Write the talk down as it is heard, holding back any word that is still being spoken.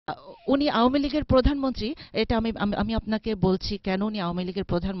উনি আওয়ামী লীগের প্রধানমন্ত্রী। এটা আমি আমি আমি আপনাকে বলছি কেন উনি আওয়ামী লীগের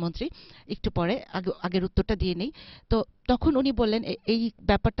প্রধানমন্ত্রী, একটু পরে আগের উত্তরটা দিয়ে নেই। তো তখন উনি বললেন এই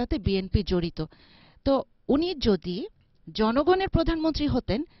ব্যাপারটাতে বিএনপি জড়িত। তো উনি যদি জনগণের প্রধানমন্ত্রী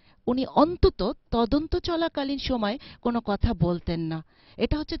হতেন, উনি অন্তত তদন্ত চলাকালীন সময় কোনো কথা বলতেন না।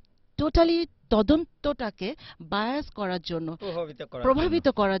 এটা হচ্ছে টোটালি তদন্তটাকে বায়াস করার জন্য, প্রভাবিত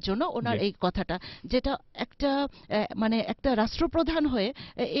করার জন্য ওনার এই কথাটা, যেটা একটা মানে একটা রাষ্ট্রপ্রধান হয়ে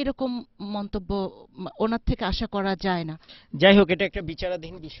এরকম মন্তব্য ওনার থেকে আশা করা যায় না। যাই হোক, এটা একটা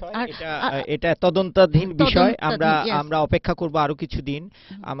বিচারাধীন বিষয়, এটা তদন্তাধীন বিষয়। আমরা অপেক্ষা করব আরো কিছুদিন।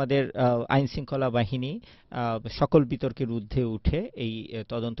 আমাদের আইন শৃঙ্খলা বাহিনী সকল বিতর্কের ঊর্ধ্বে উঠে এই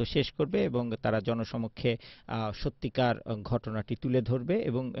তদন্ত শেষ করবে এবং তারা জনসমক্ষে সত্যিকার ঘটনাটি তুলে ধরবে।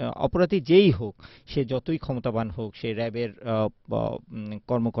 এবং অপরাধী যেই হোক, সে যতই ক্ষমতাবান হোক, সে র্যাবের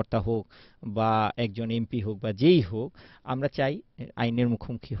কর্মকর্তা হোক বা একজন এমপি হোক বা যেই হোক, আমরা চাই আইনের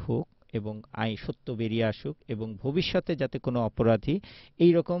মুখোমুখি হোক এবং আইন সত্য বেরিয়ে আসুক এবং ভবিষ্যতে যাতে কোনো অপরাধী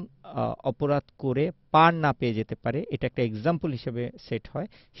এই রকম অপরাধ করে পার না পেয়ে যেতে পারে, এটা একটা এক্সাম্পল হিসেবে সেট হয়,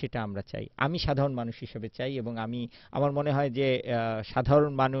 সেটা আমরা চাই। আমি সাধারণ মানুষ হিসেবে চাই এবং আমার মনে হয় যে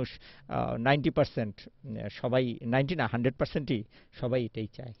সাধারণ মানুষ 90% সবাই, 90 না 100%ই সবাই এটাই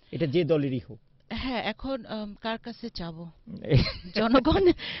চায়, এটা যে দলেরই হোক। হ্যাঁ, এখন কার কাছে চাবো?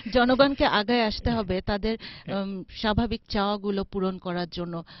 জনগণকে আগায় আসতে হবে তাদের স্বাভাবিক চাওয়াগুলো পূরণ করার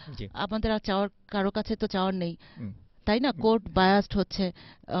জন্য। আমাদের আর চাওয়ার, কারো কাছে তো চাওয়ার নেই, তাই না? কোর্ট বায়াসড হচ্ছে,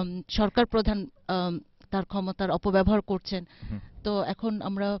 সরকার প্রধান তার ক্ষমতার অপব্যবহার করছেন। তো এখন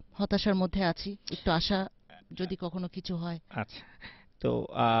আমরা হতাশার মধ্যে আছি, একটু আশা যদি কখনো কিছু হয়। আচ্ছা, তো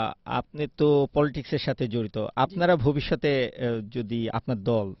আপনি তো পলিটিক্সের সাথে জড়িত, আপনারা ভবিষ্যতে যদি আপনার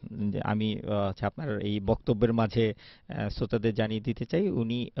দল, আমি আপনার এই বক্তব্যের মাঝে শ্রোতাদের জানিয়ে দিতে চাই,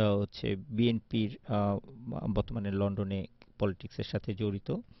 উনি হচ্ছে বিএনপির বর্তমানে লন্ডনে পলিটিক্সের সাথে জড়িত,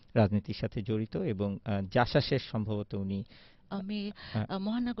 রাজনীতির সাথে জড়িত এবং জাসাসের সম্ভবত উনি, আমি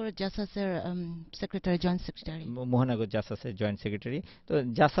মহানগর জাসাসের সেক্রেটারি, জয়েন্ট সেক্রেটারি। মহানগর জাসাসের জয়েন্ট সেক্রেটারি। তো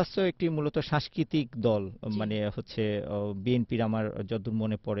জাসাস তো একটি মূলত সাংস্কৃতিক দল, মানে হচ্ছে বিএনপির, আমার যতদূর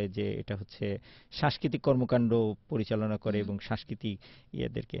মনে পড়ে যে এটা হচ্ছে সাংস্কৃতিক কর্মকাণ্ড পরিচালনা করে এবং সাংস্কৃতিক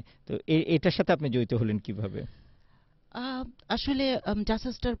ইয়েদেরকে। তো এটার সাথে আপনি জড়িত হলেন কিভাবে? আসলে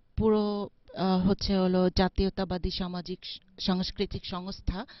জাসাসটার পুরো হলো জাতীয়তাবাদী সামাজিক সাংস্কৃতিক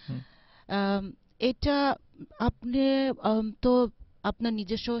সংস্থা। এটা আপনি তো আপনার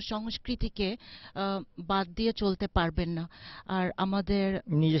নিজস্ব সংস্কৃতিকে বাদ দিয়ে চলতে পারবেন না। আর আমাদের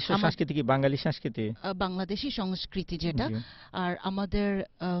নিজস্ব সংস্কৃতি কি বাঙালি সংস্কৃতি, বাংলাদেশি সংস্কৃতি যেটা। আর আমাদের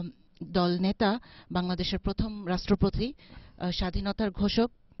দল নেতা, বাংলাদেশের প্রথম রাষ্ট্রপতি, স্বাধীনতার ঘোষক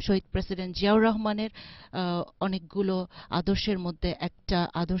শহীদ প্রেসিডেন্ট জিয়াউর রহমানের অনেকগুলো আদর্শের মধ্যে একটা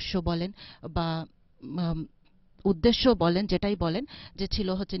আদর্শ বলেন বা উদ্দেশ্য বলেন, যেটাই বলেন, যে ছিল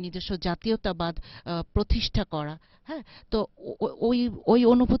হচ্ছে নিজস্ব জাতীয়তাবাদ প্রতিষ্ঠা করা। হ্যাঁ, তো ওই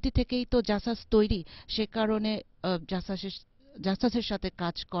অনুভূতি থেকেই তো জাসাস তৈরি। সে কারণে জাসাসের সাথে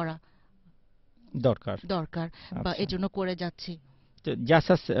কাজ করা দরকার বা এজন্য করে যাচ্ছি।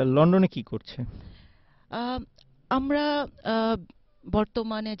 জাসাস লন্ডনে কি করছে? আমরা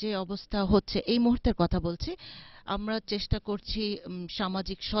বর্তমানে যে অবস্থা হচ্ছে, এই মুহূর্তের কথা বলছি, আমরা চেষ্টা করছি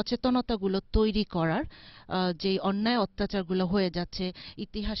সামাজিক সচেতনতাগুলো তৈরি করার। যে অন্যায় অত্যাচারগুলো হয়ে যাচ্ছে,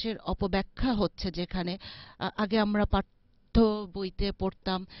 ইতিহাসের অপব্যাখ্যা হচ্ছে, যেখানে আগে আমরা পাঠ্য বইতে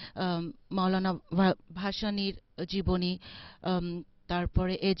পড়তাম মাওলানা ভাসানীর জীবনী,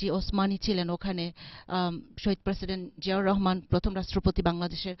 তারপরে এজি ওসমানী ছিলেন ওখানে, শহীদ প্রেসিডেন্ট জিয়াউর রহমান প্রথম রাষ্ট্রপতি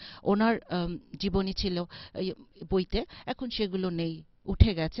বাংলাদেশের, ওনার জীবনী ছিল বইতে। এখন সেগুলো নেই,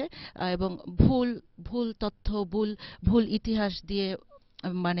 উঠে গেছে। এবং ভুল তথ্য, ভুল ইতিহাস দিয়ে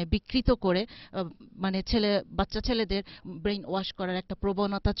মানে বিকৃত করে, মানে বাচ্চা ছেলেদের ব্রেইন ওয়াশ করার একটা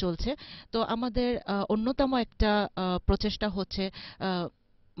প্রবণতা চলছে। তো আমাদের অন্যতম একটা প্রচেষ্টা হচ্ছে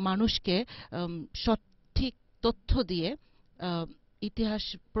মানুষকে সঠিক তথ্য দিয়ে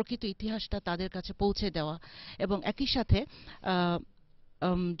প্রকৃত ইতিহাসটা তাদের কাছে পৌঁছে দেওয়া। এবং একই সাথে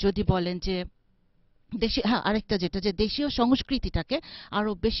যদি বলেন যে দেশি, হ্যাঁ, আরেকটা যেটা, যে দেশীয় সংস্কৃতিটাকে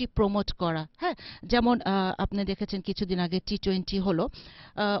আরো বেশি প্রমোট করা। হ্যাঁ, যেমন আপনি দেখেছেন কিছুদিন আগে T20 হলো,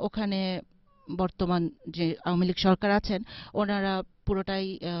 ওখানে বর্তমান যে আওয়ামী লীগ সরকার আছেন, ওনারা পুরোটাই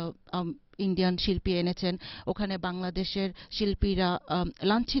ইন্ডিয়ান শিল্পী এনেছেন। ওখানে বাংলাদেশের শিল্পীরা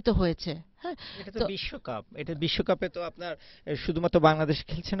লাঞ্ছিত হয়েছে। এটা তো বিশ্বকাপ, এটা বিশ্বকাপে তো আপনার শুধুমাত্র বাংলাদেশ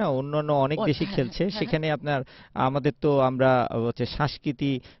খেলছে না, অন্যান্য অনেক দেশই খেলছে। সেখানে আমাদের তো আমরা হচ্ছে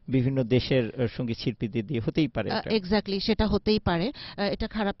সংস্কৃতি বিভিন্ন দেশের সঙ্গীত শিল্পীদের দিয়ে হতেই পারে। এক্স্যাক্টলি, সেটা হতেই পারে, এটা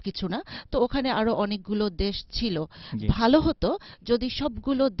খারাপ কিছু না। তো ওখানে আরো অনেকগুলো দেশ ছিল, ভালো হতো যদি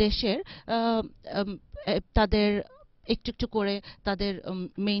সবগুলো দেশের তাদের একটু একটু করে তাদের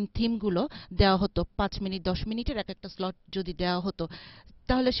মেইন থিমগুলো দেওয়া হতো, 5 মিনিট 10 মিনিটের এক একটা স্লট যদি দেওয়া হতো,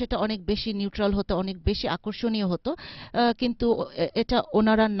 তাহলে সেটা অনেক বেশি নিউট্রাল হতো, অনেক বেশি আকর্ষণীয় হতো। কিন্তু এটা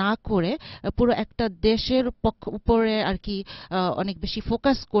ওনারা না করে পুরো একটা দেশের উপরে আর কি অনেক বেশি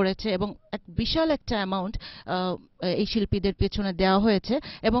ফোকাস করেছে, এবং এক বিশাল একটা অ্যামাউন্ট এই শিল্পীদের পেছনে দেওয়া হয়েছে,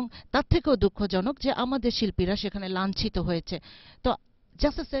 এবং তার থেকেও দুঃখজনক যে আমাদের শিল্পীরা সেখানে লাঞ্ছিত হয়েছে। তো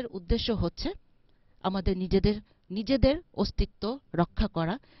জাসাসের উদ্দেশ্য হচ্ছে আমাদের নিজেদের নিজেদের অস্তিত্ব রক্ষা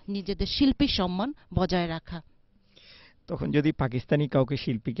করা, নিজেদের শিল্পী সম্মান বজায় রাখা। তখন যদি পাকিস্তানি কাউকে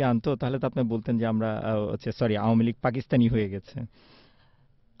শিল্পীকে আনতো তাহলে তো আপনি বলতেন যে আমরা হচ্ছে সরি আওয়ামী লীগ পাকিস্তানি হয়ে গেছে।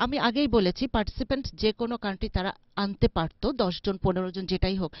 আমি আগেই বলেছি পার্টিসিপেন্ট যে কোনো কান্ট্রি তারা আনতে পারতো, 10 জন 15 জন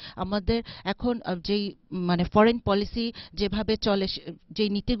যেটাই হোক। আমাদের এখন যেই মানে ফরেন পলিসি যেভাবে চলে, যেই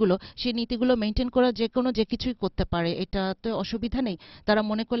নীতিগুলো, সেই নীতিগুলো মেনটেন করা যে কোনো যে কিছুই করতে পারে, এটা তো অসুবিধা নেই। তারা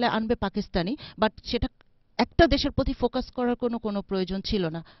মনে করলে আনবে পাকিস্তানি, বাট সেটা একটা দেশের প্রতি ফোকাস করার কোনো কোনো প্রয়োজন ছিল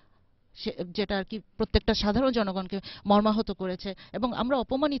না, যেটা আর কি প্রত্যেকটা সাধারণ জনগণকে মর্মাহত করেছে এবং আমরা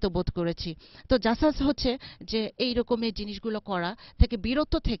অপমানিত বোধ করেছি। তো জাসাস হচ্ছে যে এই রকমের জিনিসগুলো করা থেকে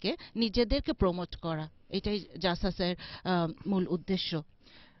বিরত থেকে নিজেদেরকে প্রমোট করা, এটাই জাসাসের মূল উদ্দেশ্য।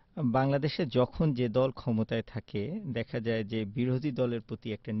 বাংলাদেশে যখন যে দল ক্ষমতায় থাকে দেখা যায় যে বিরোধী দলের প্রতি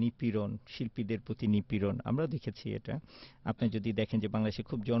একটা নিপীড়ন, শিল্পীদের প্রতি নিপীড়ন আমরা দেখেছি এটা। আপনি যদি দেখেন যে বাংলাদেশে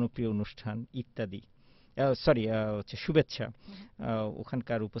খুব জনপ্রিয় অনুষ্ঠান ইত্যাদি, সরি হচ্ছে শুভেচ্ছা,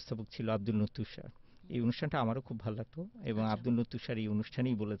 ওখানকার উপস্থাপক ছিল আব্দুল নূর তুষার। এই অনুষ্ঠানটা আমারও খুব ভালো লাগতো এবং আচ্ছা। আব্দুল নূর তুষার এই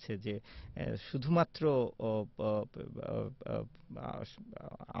অনুষ্ঠানেই বলেছে যে শুধুমাত্র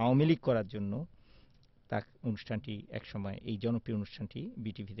আওয়ামী লীগ করার জন্য তার অনুষ্ঠানটি একসময় এই জনপ্রিয় অনুষ্ঠানটি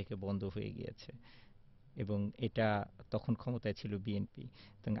বিটিভি থেকে বন্ধ হয়ে গিয়েছে এবং এটা তখন ক্ষমতায় ছিল বিএনপি।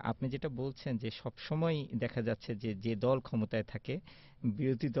 তো আপনি যেটা বলছেন যে সবসময় দেখা যাচ্ছে যে যে দল ক্ষমতায় থাকে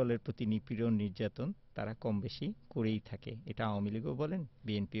বিরোধী দলের প্রতি নিপীড়ন নির্যাতন তারা কম বেশি করেই থাকে, এটা আওয়ামী লীগও বলেন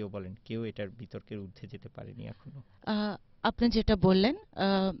বিএনপিও বলেন, কেউ এটার বিতর্কের ঊর্ধ্বে যেতে পারেনি এখনো। আপনি যেটা বললেন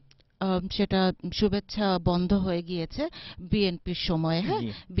সেটা শুভেচ্ছা বন্ধ হয়ে গিয়েছে বিএনপির সময়ে, হ্যাঁ, জি।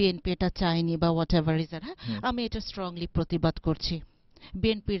 বিএনপি এটা চায়নি বা হোয়াট এভার রিজন, হ্যাঁ, হুম। আমি এটা স্ট্রংলি প্রতিবাদ করছি।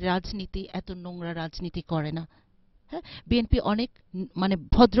 বিএনপির রাজনীতি এত নোংরা রাজনীতি করে না, হ্যাঁ। বিএনপি অনেক মানে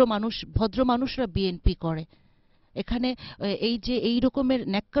ভদ্র মানুষরা বিএনপি করে। এখানে এই যে এই রকমের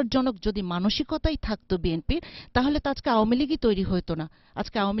ন্যাক্কারজনক যদি মানসিকতাই থাকতো বিএনপির, তাহলে তো আজকে আওয়ামী লীগই তৈরি হতো না।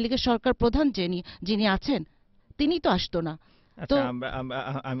 আজকে আওয়ামী লীগের সরকার প্রধান যিনি আছেন তিনিই তো আসতো না। তো আচ্ছা, আমরা আমরা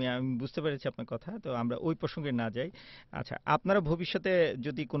আমি আমি বুঝতে পেরেছি আপনার কথা। তো আমরা ওই প্রসঙ্গে না যাই। আচ্ছা, আপনারা ভবিষ্যতে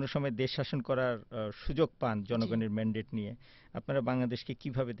যদি কোনো সময় দেশ শাসন করার সুযোগ পান জি। জনগণের ম্যান্ডেট নিয়ে, আপনারা বাংলাদেশকে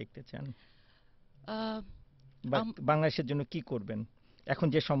কিভাবে দেখতে চান? আহ, বা আম- বাংলাদেশের জন্য কি করবেন? এখন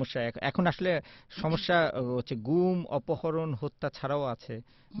যে সমস্যা এখন আসলে সমস্যা হচ্ছে গুম, অপহরণ, হত্যা ছাড়াও আছে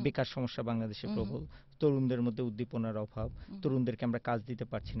হুম, বেকার সমস্যা বাংলাদেশে হুম, হুম, প্রবল। তরুণদের মধ্যে উদ্দীপনার অভাব। হুম, তরুণদেরকে আমরা কাজ দিতে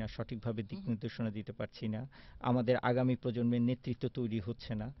পারছি না, সঠিকভাবে দিক হুম, নির্দেশনা দিতে পারছি না। আমাদের আগামী প্রজন্মের নেতৃত্ব তৈরি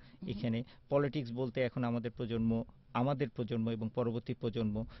হচ্ছে না। হুম, এখানে পলিটিক্স বলতে এখন আমাদের প্রজন্ম এবং পরবর্তী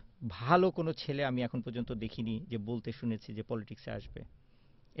প্রজন্ম ভালো কোনো ছেলে আমি এখন পর্যন্ত দেখিনি যে বলতে শুনেছি যে পলিটিক্সে আসবে।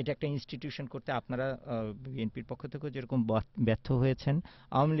 এটা একটা ইনস্টিটিউশন করতে আপনারা বিএনপির পক্ষ থেকেও যেরকম ব্যর্থ হয়েছেন,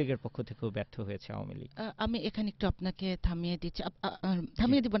 আওয়ামী লীগের পক্ষ থেকেও ব্যর্থ হয়েছে আওয়ামী লীগ। আমি এখানে একটু আপনাকে থামিয়ে দিচ্ছি। জি।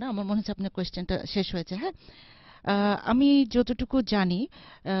 থামিয়ে দিব না, আমার মনে হচ্ছে আপনার কোয়েশ্চেনটা শেষ হয়েছে, হ্যাঁ। আমি যতটুকু জানি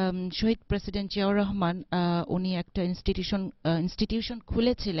শহীদ প্রেসিডেন্ট জিয়াউর রহমান উনি একটা ইনস্টিটিউশন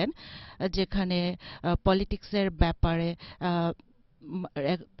খুলেছিলেন, যেখানে পলিটিক্সের ব্যাপারে আহ,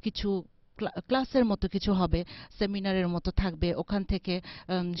 কিছু ক্লাসের মতো কিছু হবে, সেমিনারের মতো থাকবে। ওখান থেকে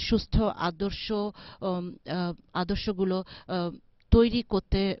সুস্থ আদর্শ উম, আদর্শগুলো আহ, তৈরি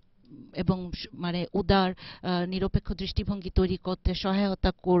করতে এবং মানে উদার নিরপেক্ষ দৃষ্টিভঙ্গি তৈরি করতে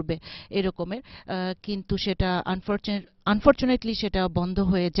সহায়তা করবে এরকমের। কিন্তু সেটা আনফরচুনেটলি সেটা বন্ধ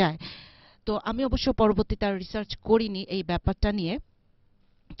হয়ে যায়। তো আমি অবশ্য পরবর্তীতে আর রিসার্চ করিনি এই ব্যাপারটা নিয়ে।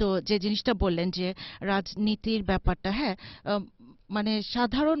 তো যে জিনিসটা বললেন যে রাজনীতির ব্যাপারটা, হ্যাঁ, মানে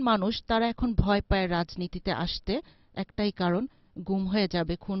সাধারণ মানুষ তারা এখন ভয় পায় রাজনীতিতে আসতে, একটাই কারণ, গুম হয়ে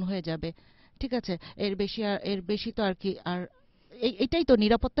যাবে, খুন হয়ে যাবে, ঠিক আছে। এর বেশি তো আর কি আর এটাই তো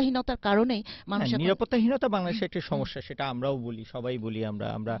নিরাপত্তাহীনতার কারণেই মানুষ হ্যাঁ, এখন। নিরাপত্তাহীনতা হুম, বাংলাদেশের একটা হুম, সমস্যা, সেটা আমরাও বলি, সবাই বলি,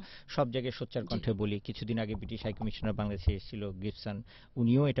 আমরা হুম, সব জায়গায় সোচ্চার জি, কণ্ঠে বলি। কিছুদিন আগে ব্রিটিশ হাই কমিশনার বাংলাদেশে এসেছিল গিবসন,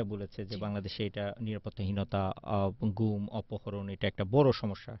 উনিও এটা বলেছে যে জি, বাংলাদেশে এটা নিরাপত্তাহীনতা, গুম, অপহরণ এটা একটা বড়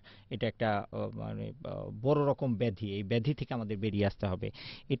সমস্যা। এটা একটা মানে বড় রকম ব্যাধি, এই ব্যাধি থেকে আমাদের বেরিয়ে আসতে হবে।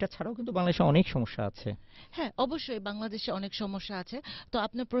 এটা ছাড়াও কিন্তু বাংলাদেশে অনেক সমস্যা আছে। হ্যাঁ, অবশ্যই বাংলাদেশে অনেক সমস্যা আছে। তো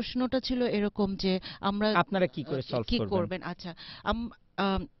আপনার প্রশ্নটা ছিল এরকম যে আমরা আপনারা কি করে সলভ কি করবেন? করবেন? আচ্ছা, আম,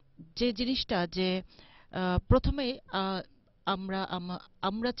 আম, যে জিনিসটা যে প্রথমেই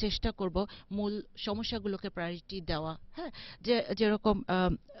আমরা চেষ্টা করব মূল সমস্যাগুলোকে প্রায়োরিটি দেওয়া। হ্যাঁ, যে যেরকম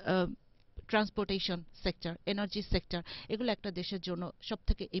ট্রান্সপোর্টেশন সেক্টর, এনার্জি সেক্টর, এগুলো একটা দেশের জন্য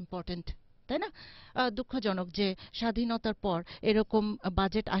সবথেকে ইম্পর্টেন্ট, তাই না? দুঃখজনক যে স্বাধীনতার পর এরকম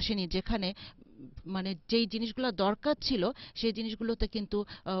বাজেট আসেনি যেখানে মানে যেই জিনিসগুলো দরকার ছিল সেই জিনিসগুলোতে কিন্তু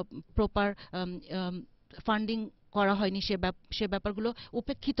প্রপার ফান্ডিং করা হয়নি, সে ব্যাপারগুলো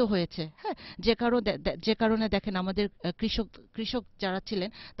উপেক্ষিত হয়েছে। হ্যাঁ, যে কারণে দেখেন আমাদের কৃষক যারা ছিলেন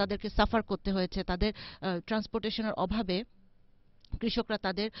তাদেরকে সাফার করতে হয়েছে, তাদের ট্রান্সপোর্টেশনের অভাবে কৃষকরা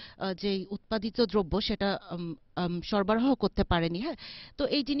তাদের যে উৎপাদিত দ্রব্য সেটা সরবরাহ করতে পারেনি। হ্যাঁ, তো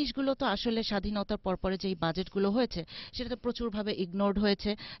এই জিনিসগুলো তো আসলে স্বাধীনতার পরপরে যেই বাজেটগুলো হয়েছে সেটাতে প্রচুরভাবে ইগনোরড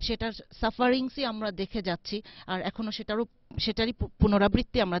হয়েছে, সেটার সাফারিংসই আমরা দেখে যাচ্ছি, আর এখনো সেটারই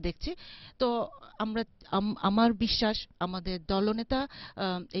পুনরাবৃত্তি আমরা দেখছি। তো আমরা আমার বিশ্বাস আমাদের দলনেতা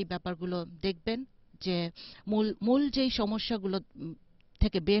এই ব্যাপারগুলো দেখবেন, যে মূল যেই সমস্যাগুলো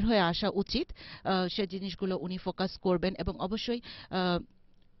থেকে বের হয়ে আসা উচিত সে জিনিসগুলো উনি ফোকাস করবেন। এবং অবশ্যই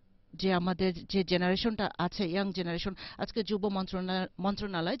যে আমাদের যে জেনারেশনটা আছে, ইয়াং জেনারেশন, আজকে যুব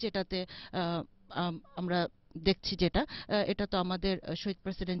মন্ত্রণালয় যেটাতে আমরা দেখছি, যেটা এটা তো আমাদের শহীদ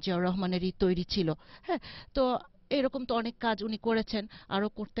প্রেসিডেন্ট জিয়াউর রহমানেরই তৈরি ছিল। হ্যাঁ, তো এরকম তো অনেক কাজ উনি করেছেন, আরো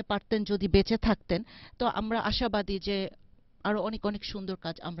করতে পারতেন যদি বেঁচে থাকতেন। তো আমরা আশাবাদী যে আরো অনেক অনেক সুন্দর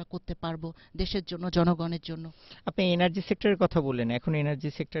কাজ আমরা করতে পারবো দেশের জন্য, জনগণের জন্য। আপনি এনার্জি সেক্টরের কথা বললেন, এখন এনার্জি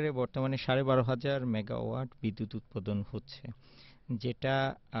সেক্টরে বর্তমানে 12,500 মেগাওয়াট বিদ্যুৎ উৎপাদন হচ্ছে, যেটা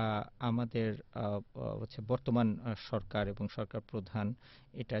আমাদের হচ্ছে বর্তমান সরকার এবং সরকার প্রধান,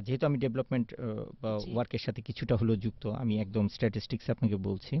 এটা যেহেতু আমি ডেভেলপমেন্ট জি। ওয়ার্কের সাথে কিছুটা হলেও যুক্ত, আমি একদম স্ট্যাটিস্টিক্স আপনাকে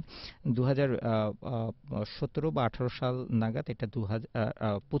বলছি। 2017 বা 18 সাল নাগাদ এটা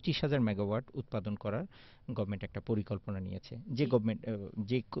 25,000 মেগাওয়াট উৎপাদন করার গভর্নমেন্ট একটা পরিকল্পনা নিয়েছে, যে জি। গভর্নমেন্ট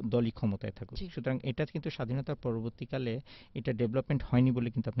যে দলই ক্ষমতায় থাকুক। জি। সুতরাং এটা কিন্তু স্বাধীনতার পরবর্তীকালে এটা ডেভেলপমেন্ট হয়নি বলে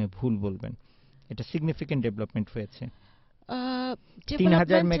কিন্তু আপনি ভুল বলবেন, এটা সিগনিফিকেন্ট ডেভেলপমেন্ট হয়েছে। 3,000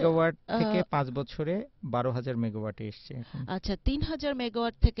 ডেভেলপমেন্ট। মেগাওয়াট থেকে 5 বছরে 12,000 মেগাওয়াটে এসছে এখন। আচ্ছা, ৩,০০০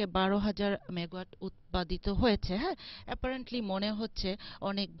 মেগাওয়াট থেকে ১২,০০০ মেগাওয়াট উৎপাদিত হয়েছে। হ্যাঁ, অ্যাপারেন্টলি মনে হচ্ছে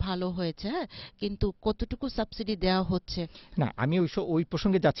অনেক ভালো হয়েছে। হ্যাঁ, কিন্তু কতটুকু সাবসিডি দেওয়া হচ্ছে? না, আমি ওই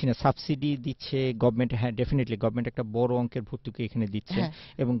প্রসঙ্গে যাচ্ছি না। সাবসিডি দিচ্ছে গভর্নমেন্ট, হ্যাঁ ডেফিনেটলি গভর্নমেন্ট একটা বড় অঙ্কের ভর্তুকি এখানে দিচ্ছে, হ্যাঁ।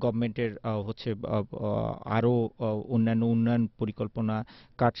 এবং গভর্নমেন্টের হচ্ছে আরো অন্যান্য উন্নয়ন পরিকল্পনা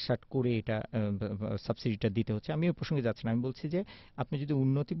কাটছাঁট করে এটা সাবসিডিটা দিতে হচ্ছে। আমি ওই প্রসঙ্গে যাচ্ছি না, আমি বলছি যে আপনি যদি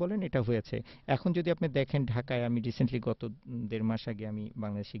উন্নতি বলেন এটা হয়েছে। এখন যদি আপনি দেখেন ঢাকায়, আমি রিসেন্টলি গত 1.5 মাস আগে আমি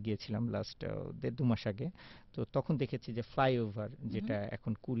বাংলাদেশে গিয়েছিলাম, লাস্ট 1.5-2 মাস আগে। তো তখন দেখেছি যে ফ্লাইওভার হুম। যেটা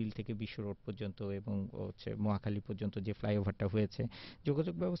এখন কুড়িল থেকে বিশ্ব রোড পর্যন্ত এবং হচ্ছে মহাখালী পর্যন্ত যে ফ্লাইওভারটা হয়েছে,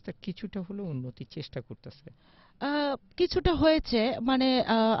 যোগাযোগ ব্যবস্থা কিছুটা হলেও উন্নতির চেষ্টা করতেছে। কিছুটা হয়েছে, মানে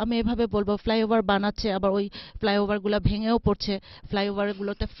আমি এভাবে বলবো, ফ্লাইওভার বানাচ্ছে আবার ওই ফ্লাইওভার গুলা ভেঙেও পড়ছে, ফ্লাইওভার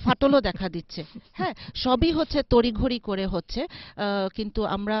গুলোতে ফাটলও দেখা দিচ্ছে। হ্যাঁ, সবই হচ্ছে তড়িঘড়ি করে হচ্ছে। কিন্তু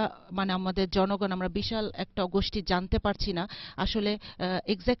আমরা, মানে আমাদের জনগণ, আমরা বিশাল একটা গোষ্ঠী জানতে পারছি না আসলে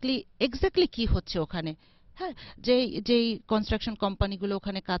এক্স্যাক্টলি কি হচ্ছে ওখানে। হ্যাঁ, যেই কনস্ট্রাকশন কোম্পানিগুলো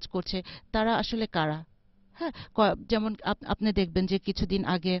ওখানে কাজ করছে তারা আসলে কারা? হ্যাঁ, যেমন আপনি দেখবেন যে কিছুদিন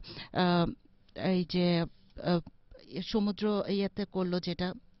আগে আহ, এই যে আহ, সমুদ্র ইয়েতে করলো যেটা,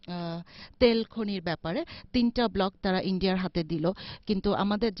 আহ, তেল খনির ব্যাপারে 3টা ব্লক তারা ইন্ডিয়ার হাতে দিল। কিন্তু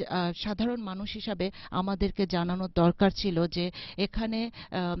আমাদের সাধারণ মানুষ হিসাবে আমাদেরকে জানানো দরকার ছিল যে এখানে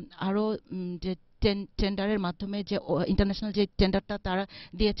আরো যে টেন্ডারের মাধ্যমে যে ইন্টারন্যাশনাল যে টেন্ডারটা তারা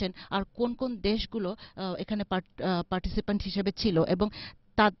দিয়েছেন, আর কোন কোন দেশগুলো এখানে পার্টিসিপ্যান্ট হিসেবে ছিল, এবং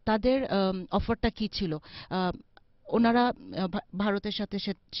তাদের অফারটা কি ছিল। আহ, ওনারা ভারতের সাথে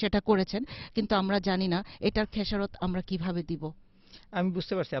সেটা করেছেন, কিন্তু আমরা জানি না এটার খেসারত আমরা কিভাবে দিব। আমি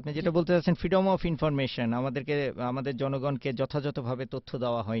বুঝতে পারছি আপনি জি। যেটা বলতে চাচ্ছেন, ফ্রিডম অফ ইনফরমেশন, আমাদের জনগণকে যথাযথভাবে তথ্য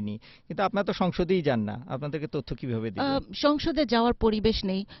দেওয়া হয়নি, কিন্তু আপনারা তো সংসদেই যান না, আপনাদেরকে তথ্য কিভাবে দিবে? সংসদে যাওয়ার পরিবেশ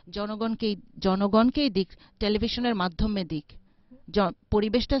নেই। জনগণকেই দিক, টেলিভিশনের মাধ্যমে দিক।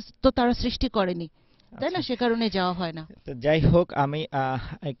 পরিবেশটা তো তারা সৃষ্টি করেনি, তাই আচ্ছা, না? সে কারণে যাওয়া হয় না। তো যাই হোক, আমি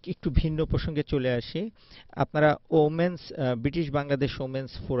একটু ভিন্ন প্রসঙ্গে চলে আসি। আপনারা women's British Bangladesh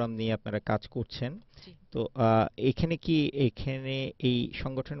women's forum নিয়ে আপনারা কাজ করছেন। জি। তো এখানে এই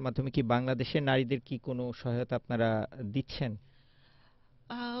সংগঠনের মাধ্যমে কি বাংলাদেশের নারীদের কি কোনো সহায়তা আপনারা দিচ্ছেন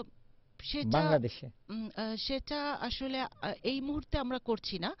আহ, সেটা বাংলাদেশে? সেটা আসলে এই মুহূর্তে আমরা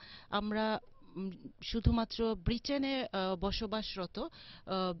করছি না। আমরা শুধুমাত্র ব্রিটেনে বসবাসরত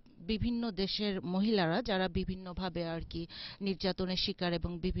বিভিন্ন দেশের মহিলারা যারা বিভিন্নভাবে আর কি নির্যাতনের শিকার,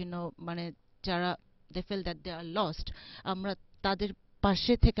 এবং বিভিন্ন, মানে যারা they feel that they R lost, আমরা তাদের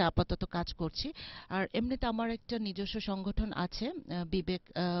পাশে থেকে আপাতত কাজ করছি। আর এমনিতে আমার একটা নিজস্ব সংগঠন আছে, বিবেক,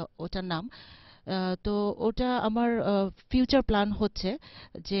 ওটার নাম। তো ওটা আমার ফিউচার প্ল্যান হচ্ছে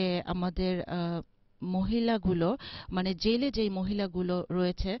যে আমাদের মহিলাগুলো, মানে জেলে যেই মহিলাগুলো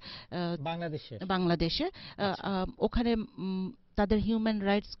রয়েছে বাংলাদেশে। বাংলাদেশে, আচ্ছা। ওখানে তাদের হিউম্যান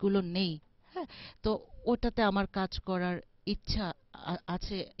রাইটস গুলো নেই। হ্যাঁ, তো ওটাতে আমার কাজ করার ইচ্ছা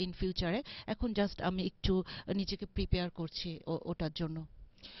আছে ইন ফিউচারে। এখন জাস্ট আমি একটু নিজেকে প্রিপেয়ার করছি ওটার জন্য।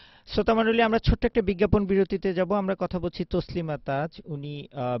 শ্রোতামণ্ডলী, আমরা ছোট্ট একটা বিজ্ঞাপন বিরতিতে যাব। আমরা কথা বলছি তসলিমা তাজ। উনি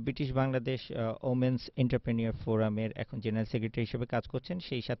ব্রিটিশ বাংলাদেশ ওমেন্স এন্টারপ্রেনিউর ফোরামের এখন জেনারেল সেক্রেটারি হিসেবে কাজ করছেন।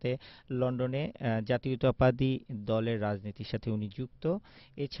 সেই সাথে লন্ডনে জাতীয়তাবাদী দলের রাজনীতির সাথে উনি যুক্ত।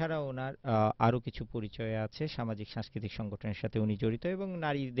 এছাড়া ওনার আরও কিছু পরিচয় আছে, সামাজিক সাংস্কৃতিক সংগঠনের সাথে উনি জড়িত এবং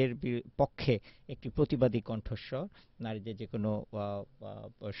নারীদের পক্ষে একটি প্রতিবাদী কণ্ঠস্বর। নারীদের যে কোনো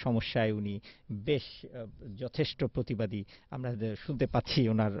সমস্যায় উনি বেশ যথেষ্ট প্রতিবাদী আমরা শুনতে পাচ্ছি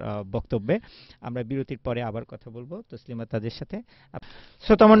ওনার বক্তব্যে। আমরা বিরতির পরে আবার কথা বলবো তসলিমা তাজের সাথে।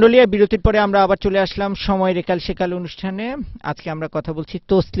 শ্রোতামণ্ডলী, বিরতির পরে আমরা আবার চলে আসলাম সময় রেকাল সেকাল অনুষ্ঠানে। আজকে আমরা কথা বলছি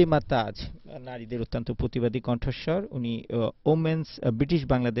তসলিমা তাজ, নারীদের অত্যন্ত প্রতিবাদী কণ্ঠস্বর। উনি ওমেন্স ব্রিটিশ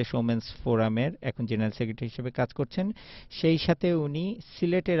বাংলাদেশ ওমেন্স ফোরামের এখন জেনারেল সেক্রেটারি হিসেবে কাজ করছেন। সেই সাথে উনি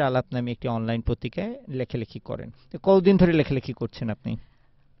সিলেটের আলাপ নামে একটি অনলাইন পত্রিকায় লেখালেখি করেন। তো কতদিন ধরে লেখালেখি করছেন আপনি?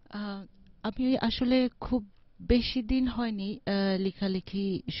 আমি আসলে খুব বেশি দিন হয়নি লেখালেখি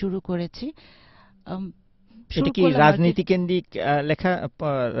শুরু করেছি। আম, এটা শুরু কি করলাম আর কি। রাজনীতি কেন্দ্রিক লেখা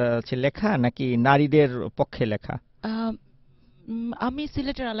লেখা নাকি নারীদের পক্ষে লেখা? আম, আমি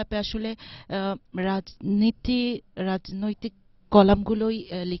সিলেটের আলাপে আসলে আহ, রাজনীতি রাজনৈতিক কলামগুলোই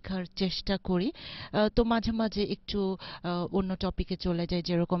লেখার চেষ্টা করি। তো মাঝে মাঝে একটু অন্য টপিকে চলে যাই,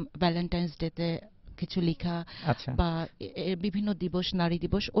 যেরকম ভ্যালেন্টাইন্স ডেতে কিছু লেখা, আচ্ছা। বা বিভিন্ন দিবস, নারী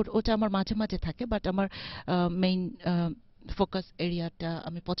দিবস, ওটা আমার মাঝে মাঝে থাকে। বাট আমার মেইন ফোকাস এরিয়াটা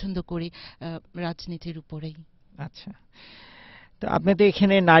আমি পছন্দ করি রাজনীতির উপরেই। আচ্ছা। তো আপনাদের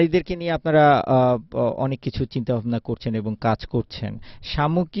এখানে নারীদেরকে নিয়ে আপনারা অনেক কিছু চিন্তা ভাবনা করছেন এবং কাজ করছেন।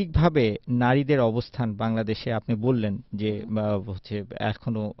 সামগ্রিকভাবে নারীদের অবস্থান বাংলাদেশে আপনি বললেন যে হুম। হচ্ছে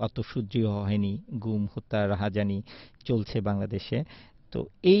এখনো অত সুদৃঢ় হয়নি, গুম হত্যা রাহাজানি চলছে বাংলাদেশে। তো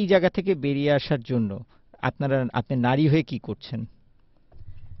এই জায়গা থেকে বেরিয়ে আসার জন্য আপনি নারী হয়ে কি করছেন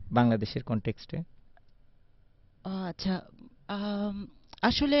বাংলাদেশের কনটেক্সটে? আচ্ছা, আম,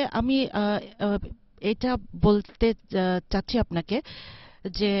 আসলে আমি এটা বলতে চাচ্ছি আপনাকে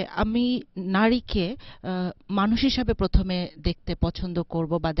যে আমি নারীকে মানুষ হিসাবে প্রথমে দেখতে পছন্দ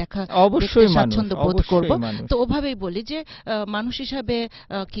করব, বা দেখতে অবশ্যই মানুষ, স্বাচ্ছন্দ্য বোধ করব। অবশ্যই মানুষ। তো ওভাবেই বলি যে মানুষ হিসাবে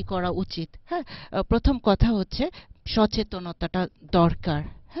কি করা উচিত। হ্যাঁ, প্রথম কথা হচ্ছে সচেতনতাটা দরকার।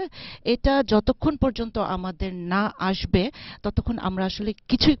 হ্যাঁ, এটা যতক্ষণ পর্যন্ত আমাদের না আসবে ততক্ষণ আমরা আসলে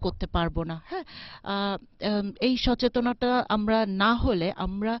কিছুই করতে পারবো না। হ্যাঁ, এই সচেতনতা আমরা না হলে,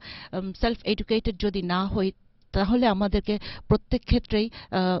 আমরা সেলফ এডুকেটেড যদি না হই, তাহলে আমাদেরকে প্রত্যেক ক্ষেত্রেই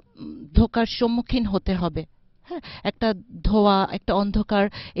ধোঁকার সম্মুখীন হতে হবে। হ্যাঁ, একটা ধোঁয়া, একটা অন্ধকার,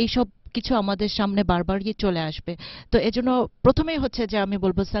 এইসব কিছু আমাদের সামনে বারবারই চলে আসবে। তো এজন্য প্রথমেই হচ্ছে যে আমি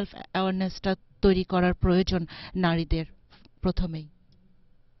বলবো সেলফ অ্যাওয়ারনেসটা তৈরি করার প্রয়োজন নারীদের প্রথমেই।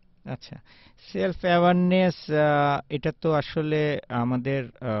 আচ্ছা, সেলফ অ্যাওয়ারনেস, এটা তো আসলে আমাদের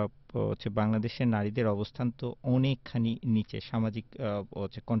হচ্ছে বাংলাদেশের নারীদের অবস্থান তো অনেকখানি নিচে সামাজিক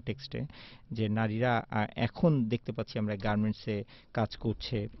হচ্ছে কনটেক্সটে। যে নারীরা এখন দেখতে পাচ্ছি আমরা গার্মেন্টসে কাজ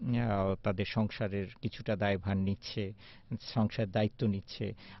করছে, তাদের সংসারের কিছুটা দায়ভার নিচ্ছে, সংসার দায়িত্ব নিচ্ছে।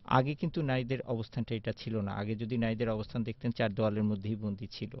 আগে কিন্তু নারীদের অবস্থানটা এটা ছিল না। আগে যদি নারীদের অবস্থান দেখতেন চার দেওয়ালের মধ্যেই বন্দী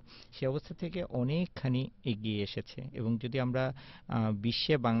ছিল। সে অবস্থা থেকে অনেকখানি এগিয়ে এসেছে। এবং যদি আমরা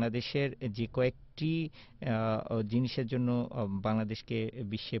বিশ্বে বাংলাদেশের যে কয়েকটি জিনিসের জন্য বাংলাদেশকে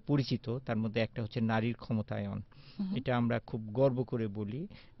বিশ্বে পরিচিত, তার মধ্যে একটা হচ্ছে নারীর ক্ষমতায়ন। হুম। এটা আমরা খুব গর্ব করে বলি।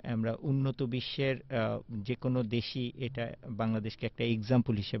 আমরা উন্নত বিশ্বের যে কোনো দেশই এটা বাংলাদেশকে একটা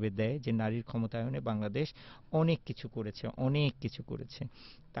এক্সাম্পল হিসেবে দেয় যে নারীর ক্ষমতায়নে বাংলাদেশ অনেক কিছু করেছে, অনেক কিছু করেছে।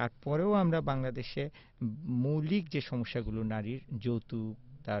 তারপরেও আমরা বাংলাদেশে মৌলিক যে সমস্যাগুলো নারীর, যৌতুক,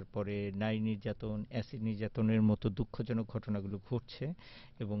 তারপরে নারী নির্যাতন, অ্যাসিড নির্যাতনের মতো দুঃখজনক ঘটনাগুলো ঘটছে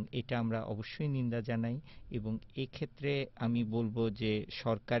এবং এটা আমরা অবশ্যই নিন্দা জানাই। এবং এক্ষেত্রে আমি বলবো যে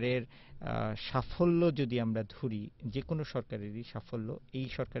সরকারের সাফল্য যদি আমরা ধরি, যে কোনো সরকারেরই সাফল্য, এই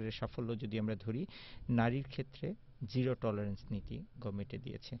সরকারের সাফল্য যদি আমরা ধরি, নারীর ক্ষেত্রে জিরো টলারেন্স নীতি গভর্নমেন্টে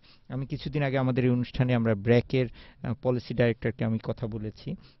দিয়েছে। আমি কিছুদিন আগে আমাদের এই অনুষ্ঠানে আমরা ব্র্যাকের পলিসি ডাইরেক্টরকে আমি কথা বলেছি।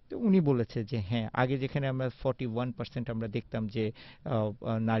 তো উনি বলেছে যে হ্যাঁ, আগে যেখানে আমরা 41% আমরা দেখতাম যে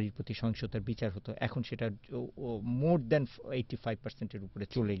নারীর প্রতি সহিংসতার বিচার হতো, এখন সেটা মোর দ্যান 85%-এর উপরে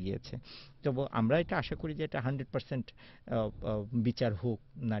চলে গিয়েছে। তবে আমরা এটা আশা করি যে এটা 100% বিচার হোক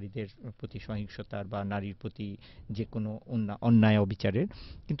নারীদের প্রতি সহিংসতার বা নারীর প্রতি যে কোনো অন্যায় অবিচারের।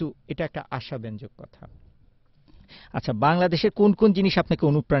 কিন্তু এটা একটা আশাব্যঞ্জক কথা। আচ্ছা, বাংলাদেশের কোন কোন জিনিস আপনাকে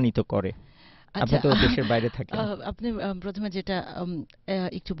অনুপ্রাণিত করে? আপনি আচ্ছা, তো দেশের বাইরে থাকেন। আপনি প্রথমে যেটা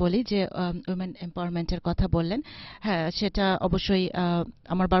একটু বলি যে উইমেন এম্পাওয়ারমেন্টের কথা বললেন। হ্যাঁ, সেটা অবশ্যই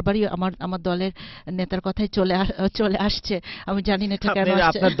আমার বারবারই আমার দলের নেতার কথাই চলে আসছে। আমি জানি না এটা কেন আপনি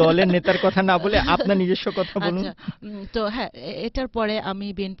আসছে। আপনার দলের নেতার কথা না বলে আপনার নিজস্ব কথা বলুন। আচ্ছা, তো হ্যাঁ, এটার পরে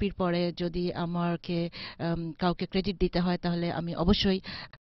আমি বিএনপির পরে যদি আমাকে কাউকে ক্রেডিট দিতে হয় তাহলে আমি অবশ্যই